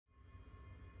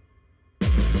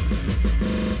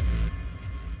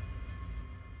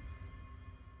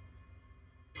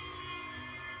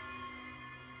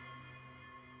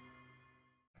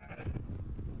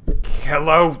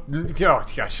Hello. Oh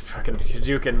gosh, fucking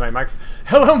Hadouken my microphone.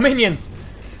 Hello, minions.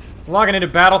 Logging into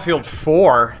Battlefield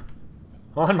 4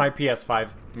 on my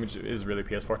PS5, which is really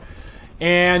PS4,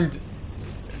 and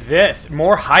this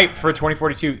more hype for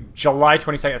 2042, July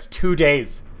 22nd. That's 2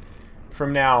 days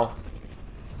from now.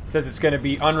 It says it's going to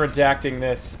be unredacting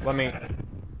this. Let me.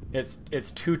 It's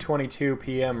 2:22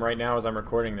 p.m. right now as I'm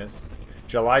recording this.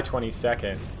 July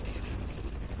 22nd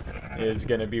is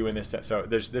going to be when this. So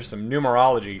there's some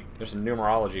numerology. There's some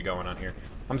numerology going on here.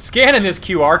 I'm scanning this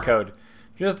QR code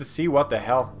just to see what the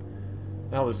hell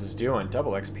this is doing.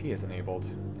 Double XP is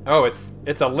enabled. Oh,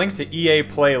 it's a link to EA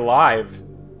Play Live.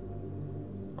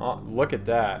 Oh, look at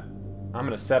that. I'm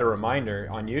gonna set a reminder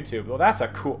on YouTube. Well, that's a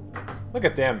cool. Look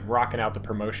at them rocking out the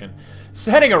promotion.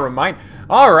 Setting a reminder.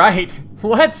 All right,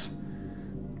 let's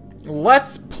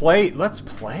play. Let's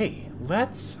play.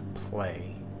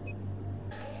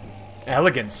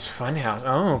 Elegance Funhouse.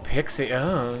 Oh, Pixie.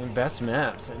 Oh, best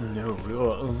maps. No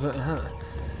rules. God,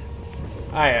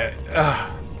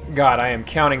 I am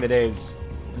counting the days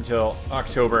until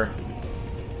October,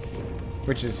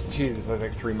 which is, Jesus, that's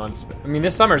like 3 months. I mean,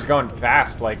 this summer's going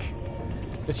fast. Like,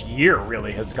 this year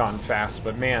really has gone fast.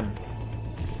 But man,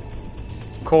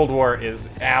 Cold War is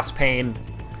ass pain,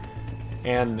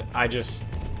 and I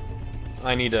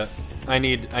need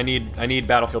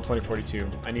Battlefield 2042.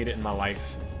 I need it in my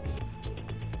life.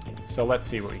 So let's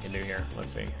see what we can do here.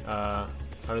 Let's see. I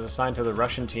was assigned to the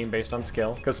Russian team based on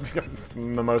skill because the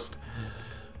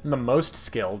most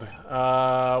skilled.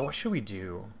 What should we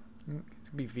do? It's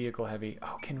gonna be vehicle heavy.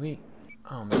 Oh, can we?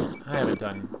 Oh man, I haven't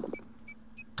done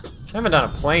a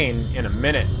plane in a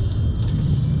minute.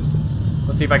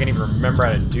 Let's see if I can even remember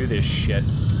how to do this shit.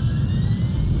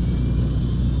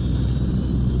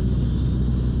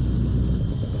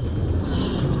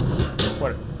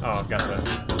 What? Oh, I've got the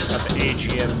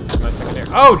AGMs in my secondary.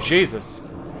 Oh Jesus!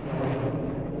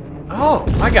 Oh,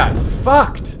 I got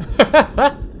fucked.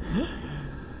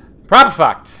 Proper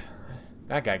fucked.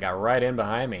 That guy got right in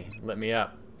behind me. Lit me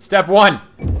up. Step 1,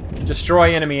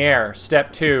 destroy enemy air.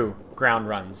 Step 2, ground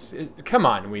runs. Come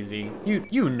on, Wheezy.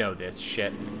 You know this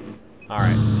shit.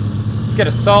 Alright. Let's get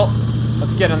assault.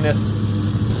 Let's get on this. And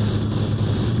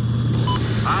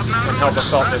help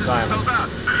assault this island.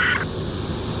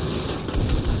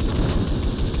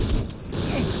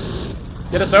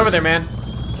 Get us over there, man.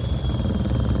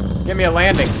 Give me a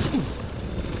landing.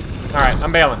 Alright,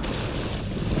 I'm bailing.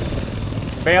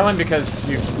 Bailing because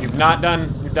you've not done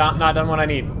what I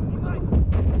need.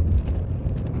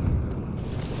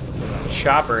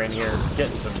 Chopper in here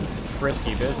getting some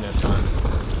frisky business on.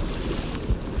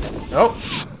 Oh,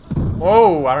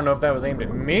 whoa! I don't know if that was aimed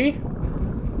at me.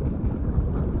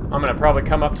 I'm gonna probably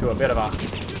come up to a bit of a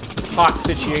hot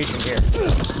situation here.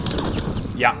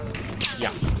 Yeah.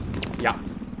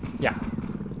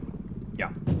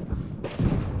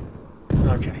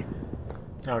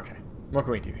 Okay. What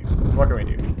can we do here? What can we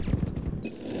do?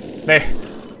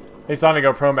 They saw me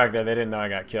go prone back there. They didn't know I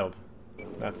got killed.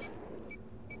 That's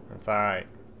all right.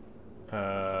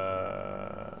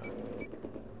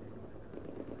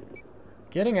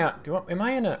 Getting out. Am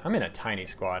I in a? I'm in a tiny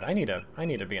squad. I need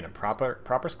to be in a proper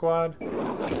squad.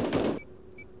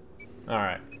 All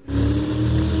right.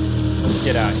 Let's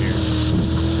get out here.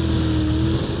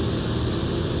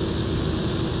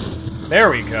 There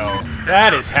we go.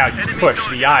 That is how you push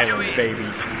the island, baby.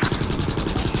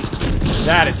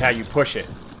 That is how you push it.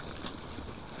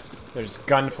 There's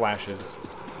gun flashes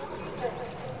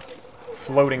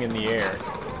floating in the air.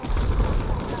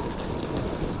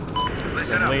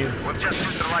 Friendlies.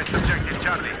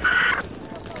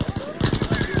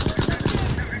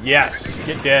 Yes,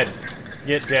 get dead.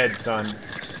 Get dead, son.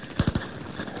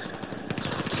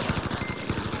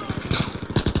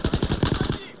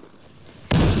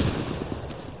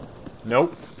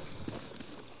 Nope.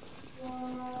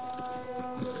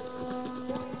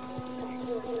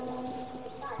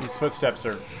 These footsteps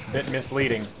are a bit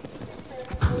misleading.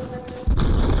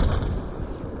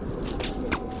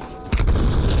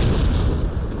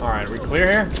 Alright, are we clear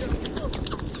here?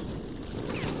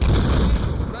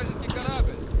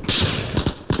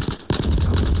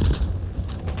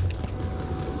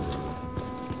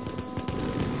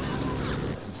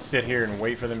 Sit here and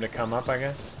wait for them to come up, I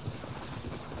guess.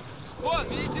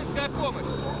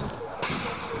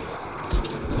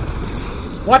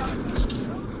 What?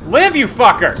 Live, you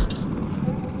fucker!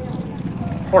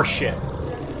 Horse shit.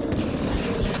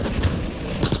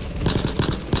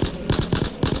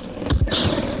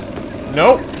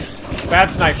 Nope.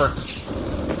 Bad sniper.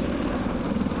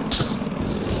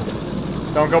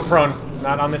 Don't go prone.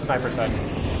 Not on this sniper side.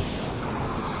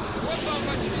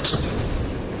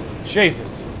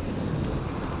 Jesus.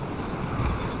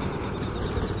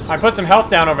 I put some health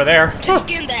down over there. Just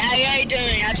again, the AI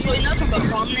doing absolutely nothing but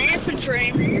bombing the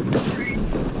infantry.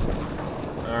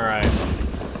 Alright.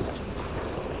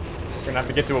 We're gonna have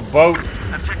to get to a boat.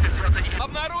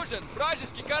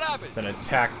 It's an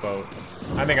attack boat.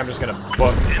 I think I'm just gonna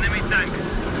book. Enemy tank,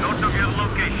 north of your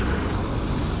location.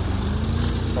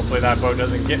 Hopefully that boat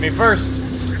doesn't get me first.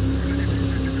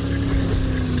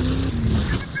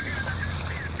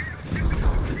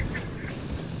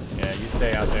 Yeah, you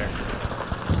stay out there.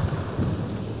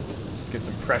 Let's get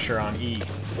some pressure on E.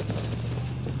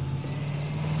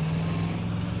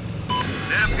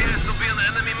 There appears to be an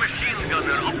enemy machine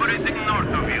gunner operating north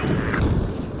of you.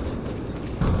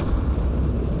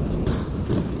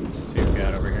 Let's see what we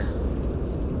got over here.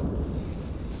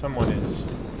 Someone is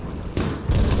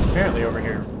apparently over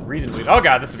here reasonably. Oh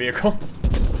god, that's a vehicle.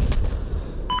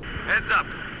 Heads up.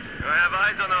 You have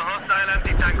eyes on a hostile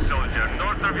anti-tank soldier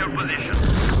north of your position.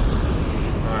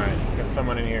 Alright, so got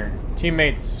someone in here.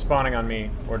 Teammates spawning on me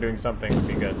or doing something would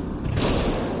be good.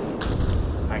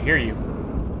 I hear you.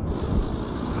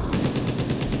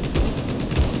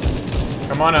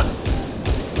 Come on up.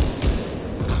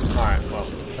 Alright, well,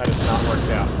 that has not worked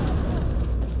out.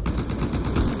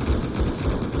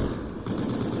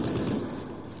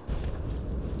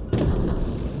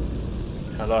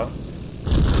 Hello?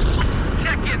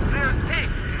 Check it, there's safe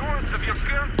north of your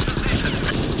current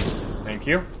position. Thank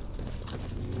you.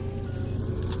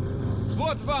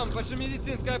 Вот вам ваша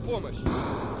медицинская помощь.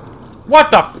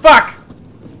 What the fuck?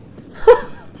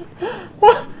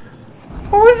 What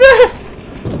was that?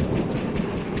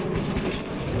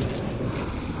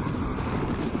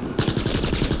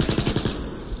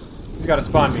 He's got a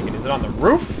spawn beacon. Is it on the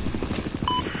roof?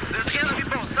 There's an enemy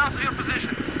boat south of your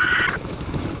position.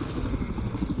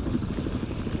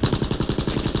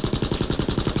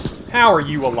 How are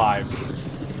you alive?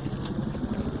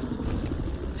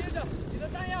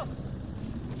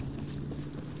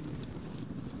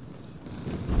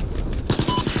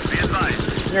 Be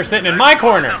advised. You're sitting in my A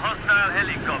corner. hostile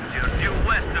helicopter due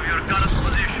west of your current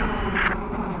position.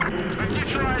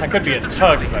 That could be a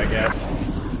tugs, I guess.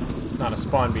 Not a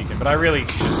spawn beacon, but I really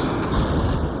should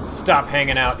stop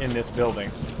hanging out in this building.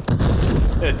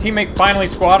 Did a teammate finally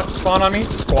spawn on me?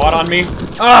 Squat on me?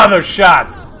 Ah, those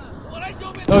shots!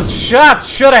 Those shots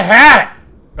should have had it!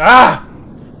 Ah!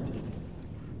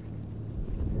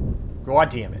 God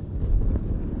damn it.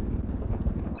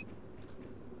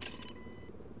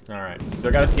 Alright,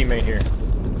 still got a teammate here.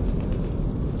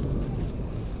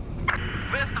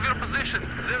 West of your position,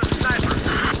 there's a sniper.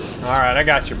 Alright, I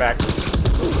got your back.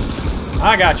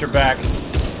 I got your back.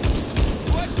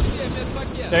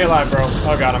 Stay alive, bro.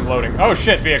 Oh god, I'm loading. Oh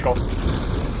shit, vehicle.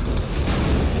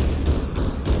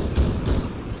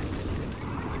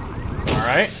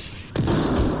 Alright.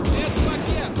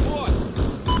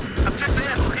 Objective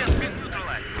has been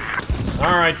neutralized.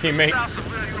 Alright, teammate. South of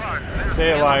where you are, there's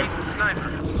Stay an alive. enemy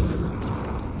sniper.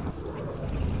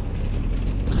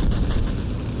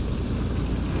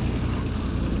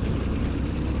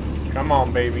 Come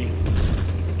on, baby.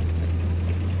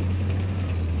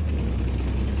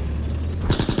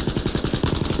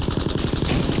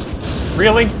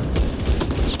 Really?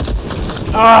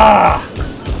 Ah!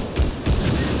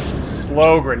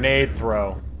 Slow grenade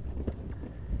throw.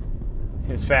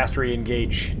 His fast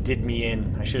re-engage did me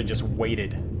in. I should have just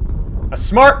waited. A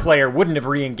smart player wouldn't have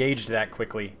re-engaged that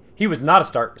quickly. He was not a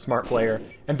smart player,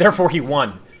 and therefore he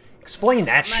won. Explain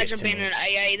that shit Imagine to being me. an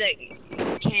AI that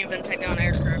can't even take down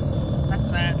aircraft. That's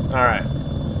bad. Alright.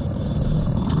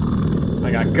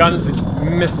 I got guns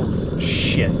and missiles.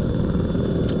 Shit.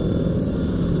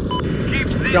 Keep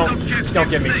these Don't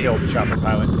objectives get me safe. killed, chopper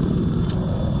pilot.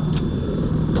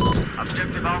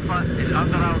 Objective Alpha is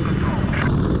under our control.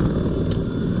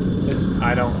 This,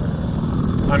 I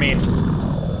mean,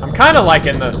 I'm kind of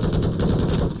liking the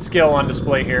skill on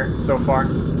display here so far.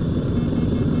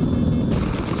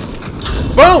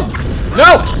 Boom!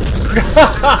 No!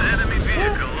 Enemy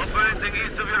vehicle operating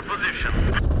east of your position.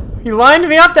 He lined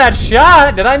me up that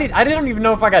shot. I didn't even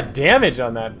know if I got damage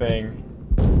on that thing.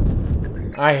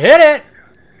 I hit it.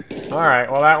 All right.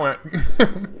 Well, that went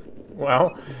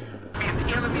well.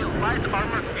 Enemy light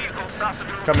armored vehicle south of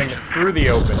your Coming through the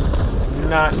open.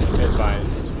 Not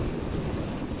advised.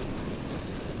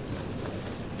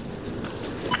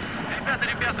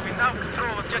 Ребята, we now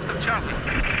control objective Charlie.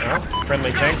 Well,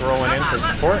 friendly tank rolling in for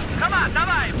support. Come on,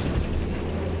 давай!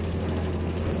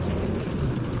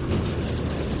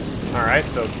 All right.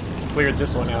 So cleared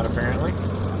this one out apparently.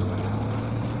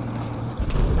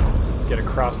 Let's get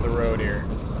across the road here.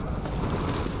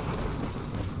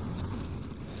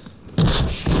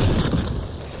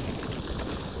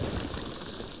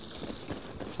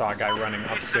 Saw a guy running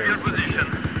Into upstairs. your I'm pretty sure.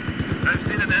 position. I've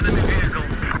seen an enemy vehicle.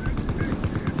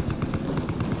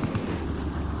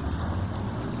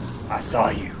 I saw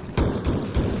you.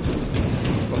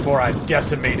 Before I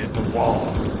decimated the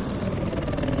wall.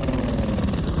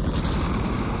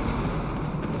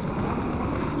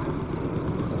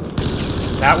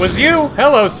 That was you!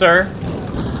 Hello, sir!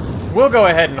 We'll go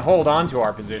ahead and hold on to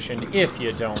our position, if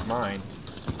you don't mind.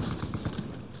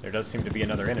 There does seem to be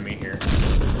another enemy here.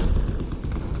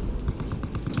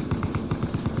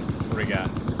 What do we got?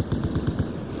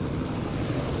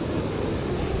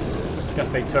 Guess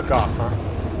they took off, huh?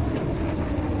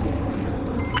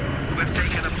 We've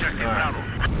taken objective Bravo.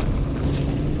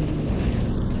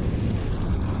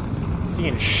 I'm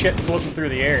seeing shit floating through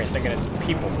the air and thinking it's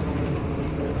people.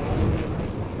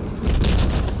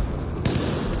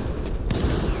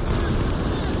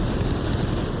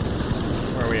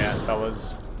 Where are we at,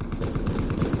 fellas?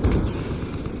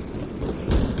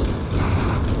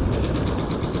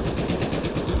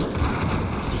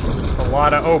 It's a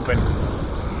lot of open.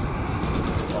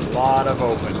 It's a lot of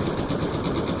open.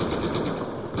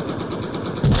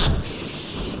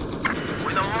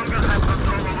 We no longer have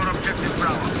control over objective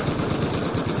Bravo.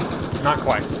 Not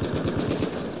quite.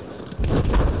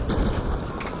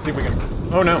 Let's see if we can...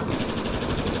 Oh no.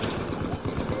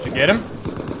 Did you get him?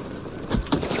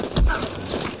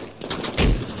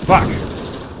 Fuck.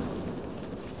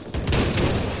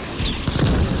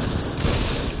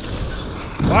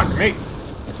 Fuck me.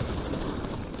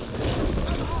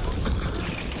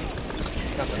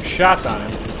 Got some shots on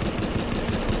him.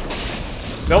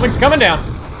 Building's coming down.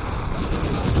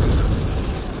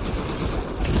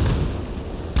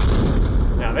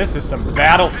 Now this is some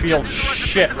battlefield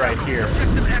shit right here.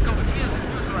 Objective Echo is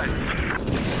neutralized.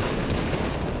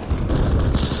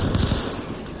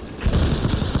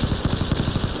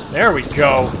 There we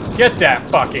go. Get that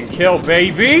fucking kill,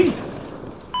 baby.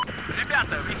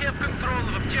 Ребята, we have control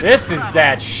of objective This is Bravo.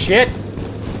 that shit.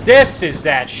 This is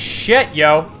that shit,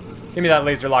 yo. Give me that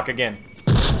laser lock again.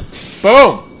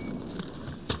 Boom.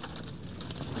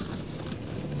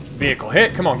 Vehicle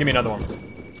hit. Come on, give me another one.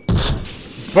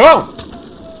 Boom.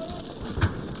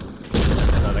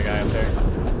 Another guy up there.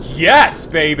 Yes,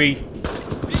 baby.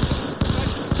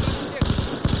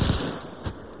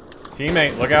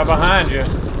 Teammate, look out behind you.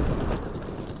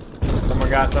 Someone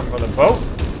got something for the boat.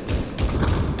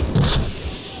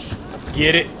 Let's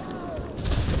get it.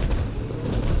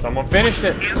 Someone finished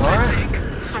it. Alright.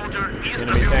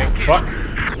 Enemy tank. Fuck.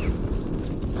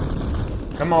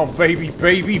 Come on, baby,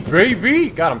 baby, baby.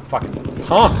 Got him fucking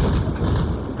pumped.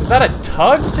 Is that a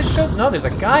Tugs that shows? No, there's a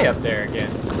guy up there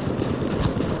again.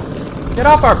 Get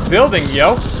off our building,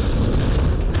 yo.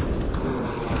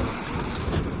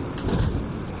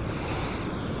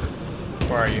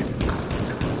 Where are you?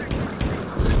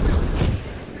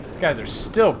 These guys are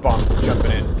still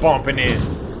jumping in, bumping in.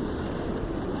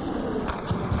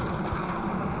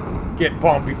 Get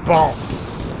bumpy bump.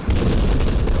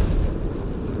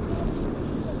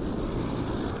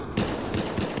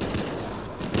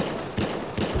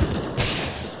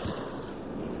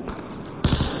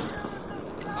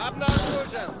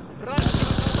 Обнаружен!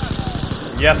 Вражеский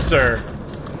солдат! Yes, sir.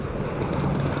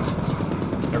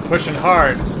 They're pushing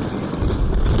hard.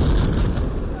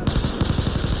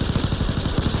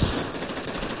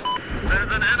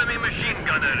 There's an enemy machine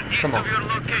gunner east Come on. of your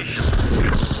location.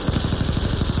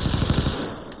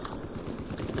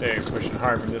 They're pushing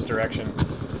hard from this direction.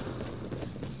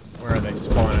 Where are they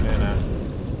spawning in at?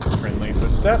 Friendly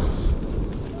footsteps.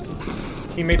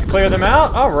 Teammates clear them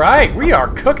out. All right, we are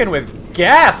cooking with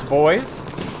gas, boys.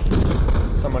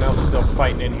 Someone else still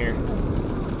fighting in here.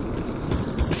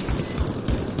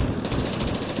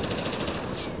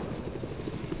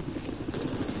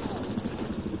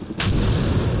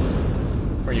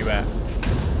 Where you at?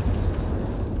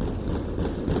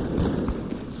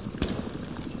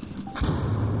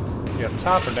 Is he up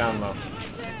top or down low?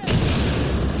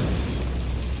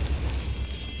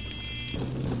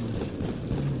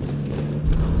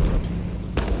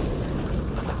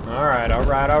 Alright,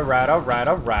 alright, alright, alright,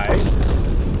 alright.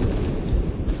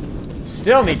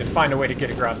 Still need to find a way to get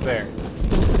across there.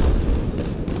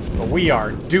 But we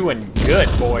are doing good,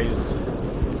 boys.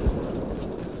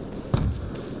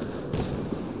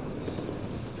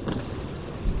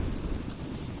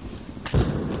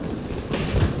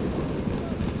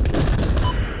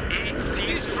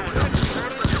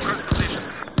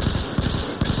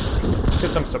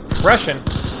 Get some suppression.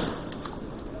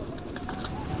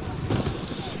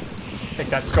 Take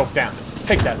that scope down.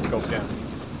 Take that scope down.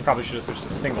 Probably should have switched to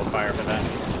single fire for that.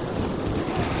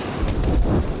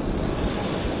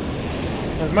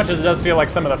 As much as it does feel like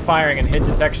some of the firing and hit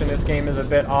detection in this game is a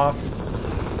bit off,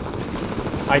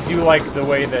 I do like the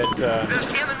way that,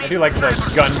 I do like the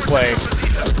gunplay,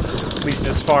 at least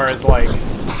as far as, like,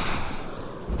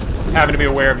 having to be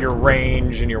aware of your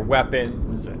range and your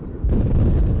weapons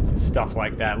and stuff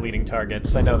like that, leading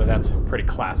targets. I know that that's pretty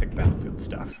classic Battlefield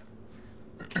stuff.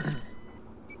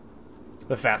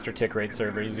 The faster tick rate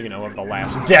servers, you know, of the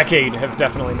last decade have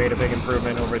definitely made a big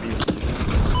improvement over these,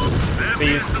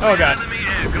 oh god.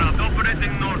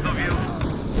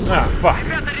 Ah, fuck.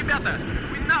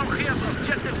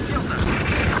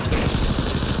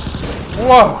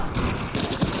 Whoa!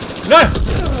 No!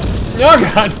 Oh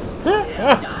god!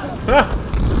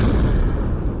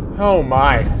 Oh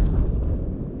my.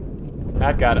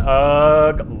 That got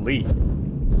ugly.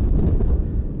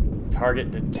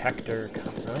 Target detector.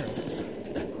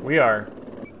 Alright.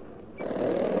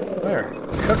 We're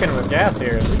cooking with gas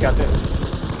here. We got this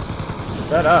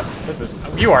set up.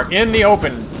 You are in the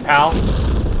open, pal.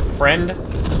 Friend.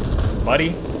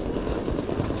 Buddy.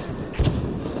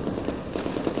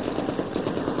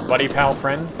 Buddy, pal,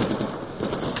 friend.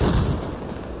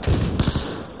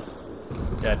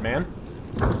 Dead man.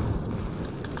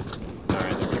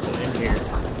 Alright, there are people in here.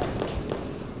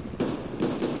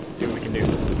 Let's see what we can do.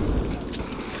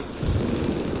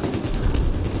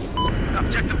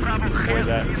 Avoid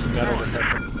that metal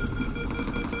detector.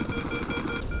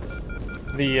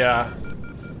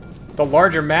 The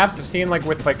larger maps I've seen, like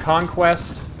with like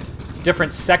Conquest,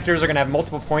 different sectors are gonna have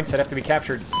multiple points that have to be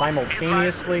captured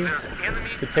simultaneously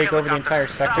to take over the entire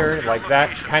sector. Like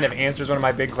that kind of answers one of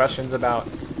my big questions about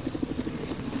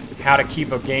how to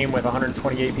keep a game with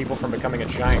 128 people from becoming a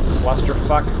giant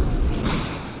clusterfuck.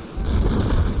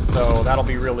 So that'll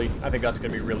be really, I think that's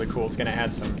gonna be really cool. It's gonna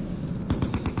add some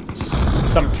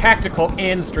tactical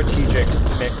and strategic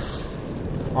mix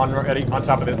on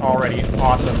top of the already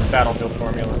awesome Battlefield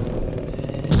formula.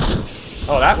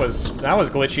 Oh, that was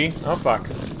glitchy. Oh fuck.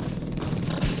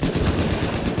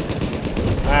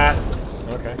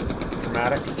 Okay.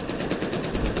 Dramatic.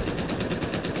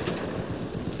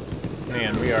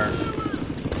 Man, we are.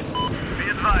 Be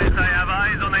advised, I have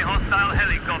eyes on a hostile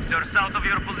helicopter south of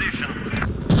your position.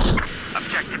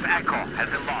 Objective Echo has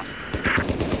been lost.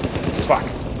 Fuck.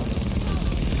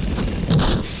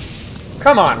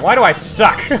 Come on, why do I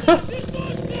suck?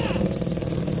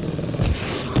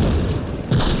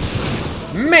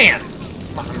 Man!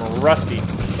 I'm rusty.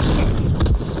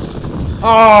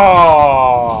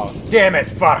 Oh! Damn it,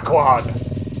 Farquad!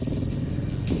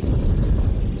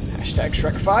 Hashtag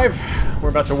Shrek5. We're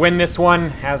about to win this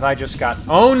one, as I just got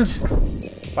owned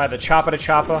by the Choppa de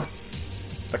Choppa.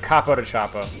 The Capo de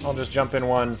Choppa. I'll just jump in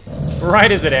one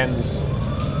right as it ends.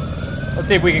 Let's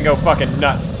see if we can go fucking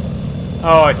nuts.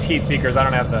 Oh, it's Heat Seekers. I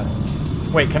don't have the...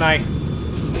 Wait, can I...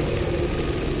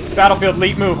 Battlefield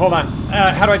Leap move. Hold on.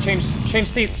 How do I change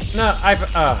seats? No,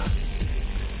 I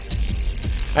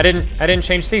didn't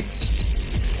change seats.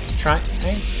 No?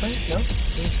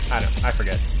 I don't. I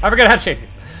forget. I forget how to change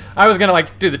seats. I was gonna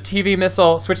like do the TV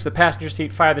missile, switch the passenger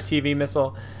seat, fire the TV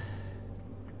missile.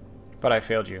 But I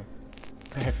failed you.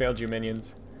 I failed you,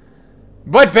 minions.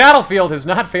 But Battlefield has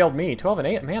not failed me. 12 and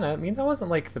 8. Man, I mean that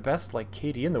wasn't like the best like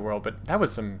KD in the world, but that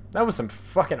was some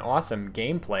fucking awesome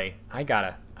gameplay. I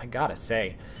gotta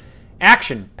say.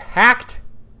 Action packed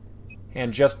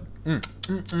and just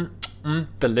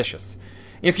delicious.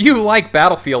 If you like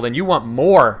Battlefield and you want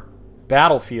more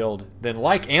Battlefield, then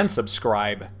like and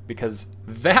subscribe, because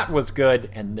that was good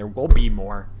and there will be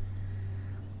more.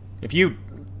 If you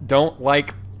don't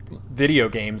like video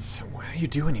games, what are you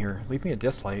doing here? Leave me a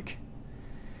dislike.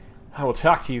 I will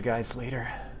talk to you guys later.